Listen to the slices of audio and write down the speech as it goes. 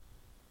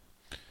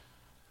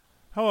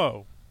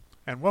Hello,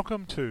 and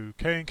welcome to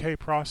K&K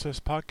Process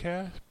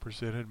Podcast,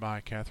 presented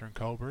by Catherine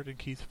Colbert and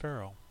Keith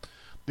Farrell.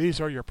 These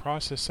are your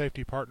Process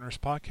Safety Partners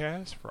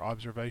podcasts for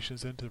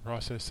observations into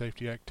process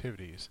safety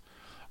activities,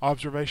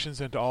 observations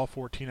into all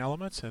 14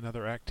 elements and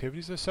other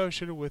activities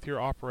associated with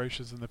your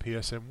operations in the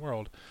PSM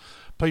world.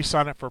 Please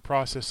sign up for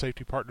Process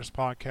Safety Partners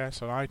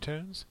Podcast on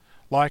iTunes,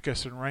 like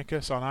us and rank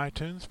us on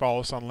iTunes,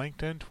 follow us on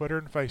LinkedIn, Twitter,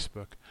 and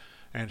Facebook,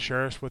 and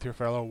share us with your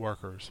fellow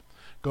workers.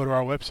 Go to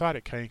our website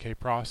at K&K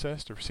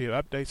Process to receive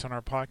updates on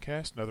our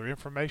podcast and other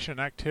information,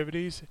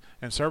 activities,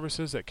 and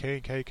services that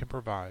K&K can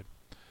provide.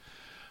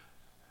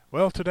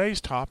 Well, today's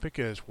topic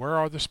is, where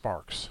are the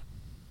sparks?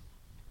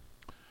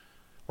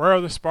 Where are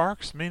the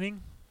sparks?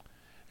 Meaning,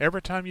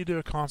 every time you do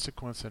a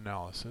consequence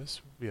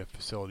analysis, via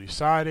facility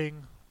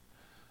siting,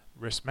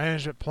 risk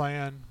management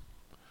plan,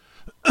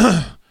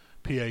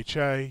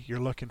 PHA, you're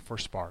looking for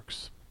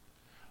sparks.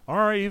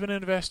 Or even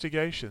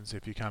investigations,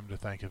 if you come to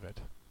think of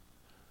it.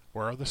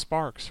 Where are the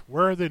sparks?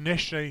 Where are the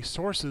initiating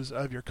sources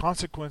of your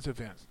consequence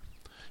events?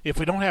 If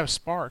we don't have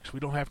sparks, we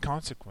don't have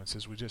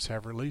consequences. We just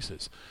have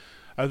releases.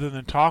 Other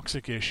than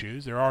toxic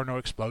issues, there are no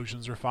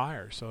explosions or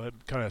fires. So it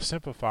kind of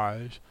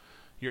simplifies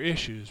your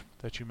issues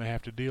that you may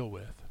have to deal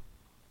with.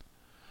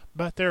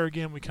 But there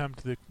again, we come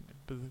to the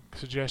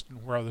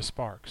suggestion, where are the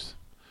sparks?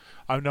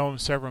 I've known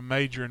several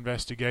major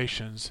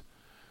investigations.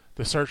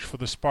 The search for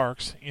the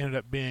sparks ended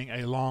up being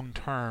a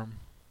long-term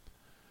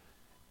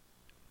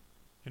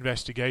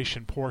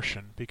investigation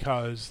portion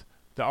because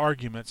the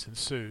arguments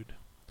ensued.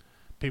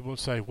 People would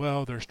say,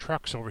 well, there's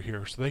trucks over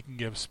here so they can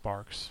give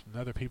sparks. And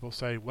other people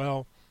say,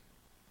 well,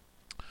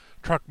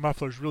 truck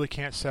mufflers really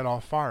can't set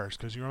off fires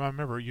because you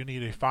remember you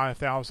need a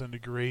 5,000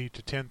 degree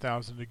to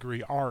 10,000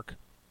 degree arc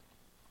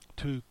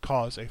to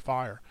cause a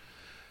fire.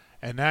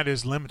 And that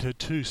is limited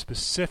to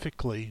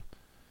specifically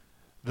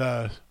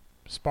the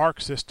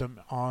spark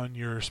system on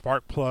your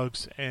spark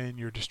plugs and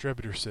your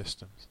distributor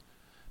systems.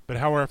 But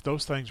however, if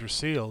those things are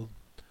sealed,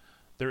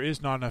 there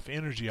is not enough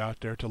energy out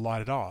there to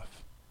light it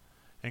off.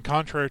 And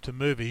contrary to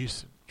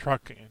movies,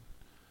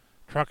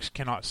 trucks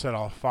cannot set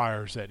off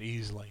fires that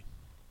easily.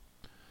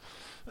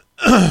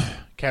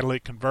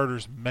 Catalytic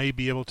converters may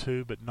be able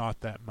to, but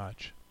not that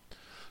much.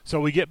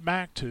 So we get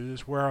back to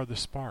is, where are the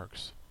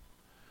sparks?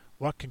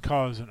 What can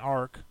cause an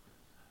arc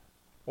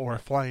or a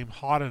flame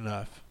hot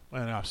enough?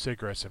 Well, now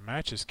cigarettes and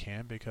matches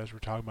can, because we're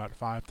talking about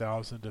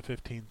 5,000 to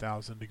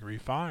 15,000 degree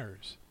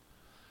fires.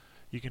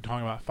 You can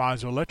talk about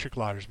piezoelectric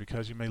lighters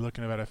because you may be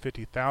looking at about a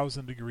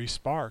 50,000 degree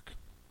spark.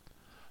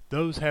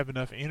 Those have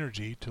enough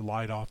energy to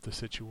light off the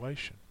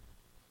situation.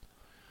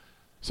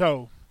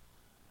 So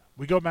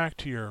we go back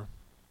to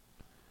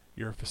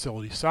your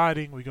facility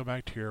siting, we go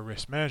back to your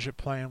risk management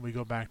plan, we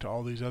go back to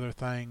all these other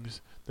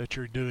things that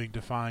you're doing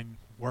to find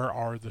where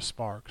are the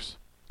sparks.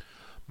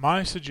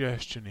 My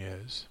suggestion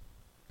is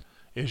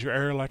your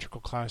air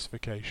electrical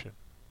classification.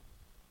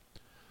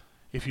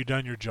 If you've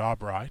done your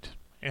job right,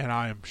 and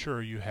I am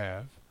sure you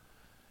have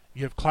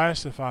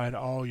classified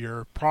all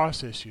your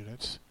process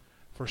units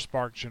for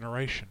spark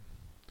generation.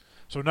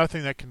 So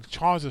nothing that can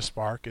cause a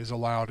spark is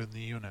allowed in the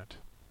unit.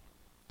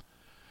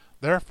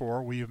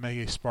 Therefore, we have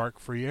made a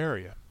spark-free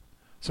area.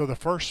 So the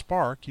first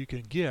spark you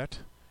can get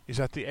is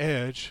at the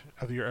edge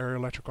of your air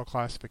electrical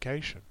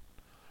classification,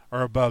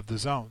 or above the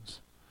zones.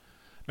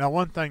 Now,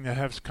 one thing that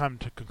has come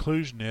to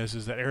conclusion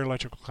is that air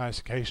electrical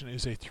classification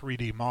is a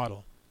 3D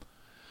model.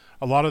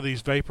 A lot of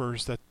these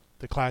vapors that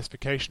the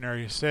classification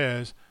area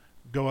says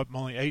go up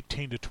only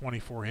 18 to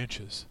 24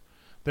 inches.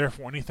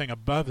 Therefore, anything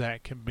above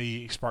that can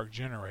be spark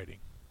generating.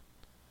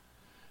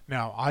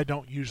 Now, I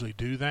don't usually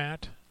do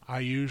that.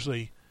 I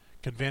usually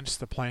convince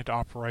the plant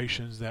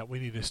operations that we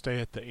need to stay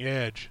at the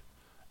edge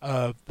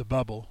of the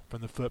bubble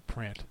from the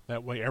footprint.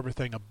 That way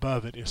everything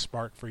above it is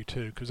spark free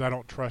too, because I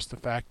don't trust the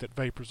fact that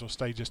vapors will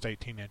stay just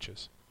 18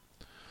 inches.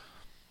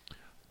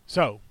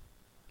 So,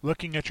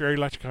 looking at your air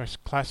electrical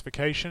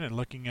classification and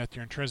looking at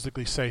your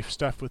intrinsically safe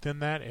stuff within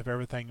that, if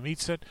everything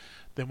meets it,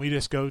 then we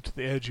just go to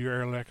the edge of your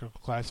air electrical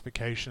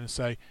classification and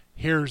say,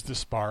 here's the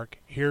spark,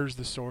 here's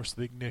the source of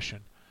the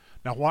ignition.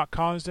 Now, what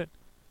caused it?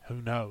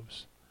 Who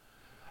knows?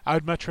 I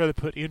would much rather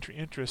put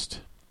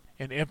interest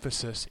and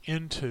emphasis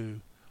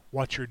into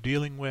what you're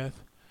dealing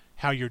with,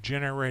 how you're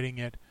generating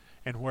it,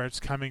 and where it's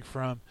coming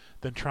from,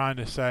 than trying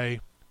to say,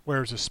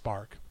 where's the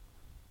spark?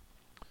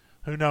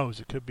 Who knows?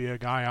 It could be a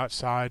guy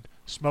outside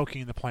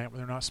smoking in the plant where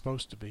they're not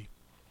supposed to be.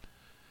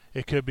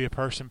 It could be a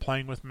person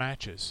playing with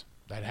matches.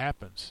 That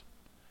happens.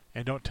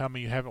 And don't tell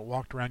me you haven't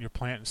walked around your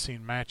plant and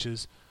seen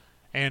matches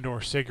and or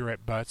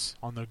cigarette butts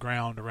on the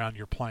ground around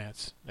your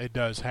plants. It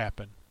does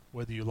happen,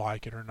 whether you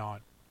like it or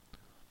not.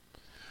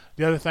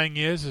 The other thing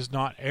is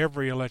not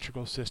every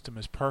electrical system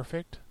is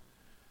perfect.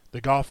 The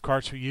golf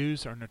carts we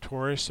use are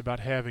notorious about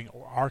having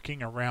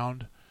arcing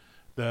around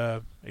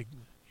the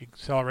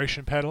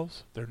acceleration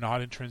pedals. They're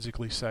not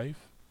intrinsically safe.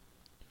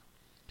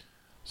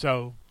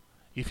 So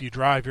if you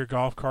drive your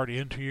golf cart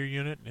into your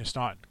unit and it's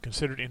not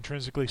considered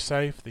intrinsically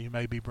safe, then you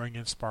may be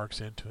bringing sparks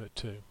into it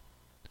too.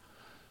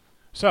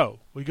 So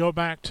we go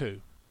back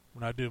to,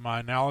 when I do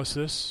my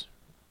analysis,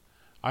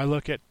 I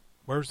look at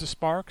Where's the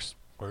sparks?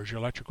 Where's your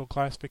electrical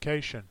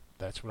classification?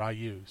 That's what I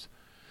use.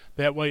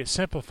 That way it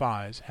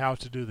simplifies how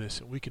to do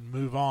this. We can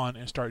move on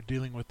and start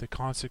dealing with the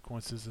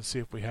consequences and see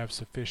if we have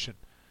sufficient.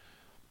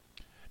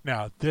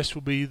 Now, this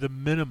will be the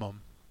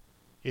minimum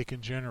it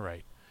can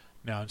generate.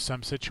 Now, in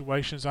some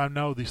situations, I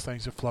know these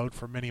things have flowed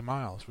for many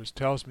miles, which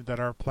tells me that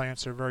our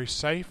plants are very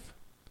safe.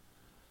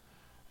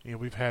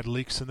 We've had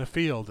leaks in the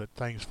field that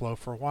things flow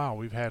for a while.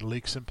 We've had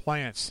leaks in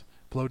plants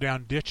flow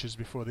down ditches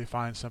before they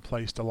find some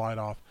place to light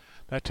off.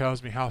 That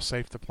tells me how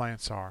safe the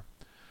plants are.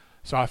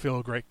 So I feel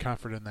a great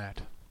comfort in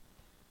that.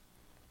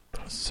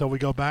 So we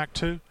go back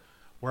to,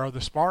 where are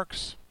the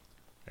sparks?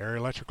 Area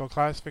electrical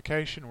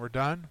classification, we're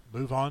done.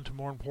 Move on to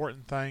more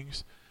important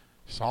things,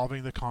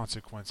 solving the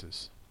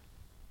consequences.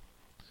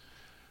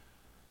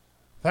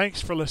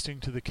 Thanks for listening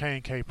to the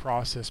K&K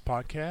Process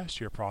Podcast,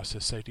 your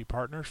process safety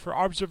partners for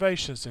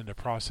observations into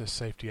process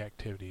safety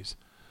activities.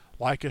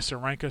 Like us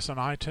and rank us on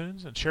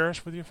iTunes and share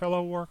us with your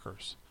fellow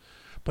workers.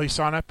 Please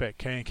sign up at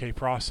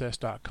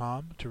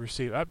knkprocess.com to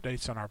receive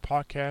updates on our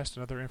podcast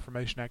and other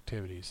information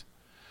activities.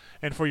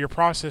 And for your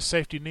process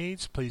safety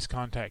needs, please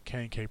contact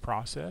K&K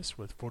Process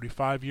with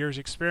 45 years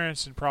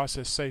experience in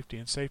process safety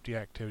and safety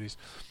activities.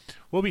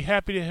 We'll be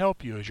happy to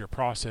help you as your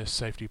process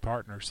safety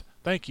partners.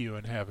 Thank you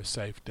and have a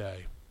safe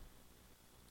day.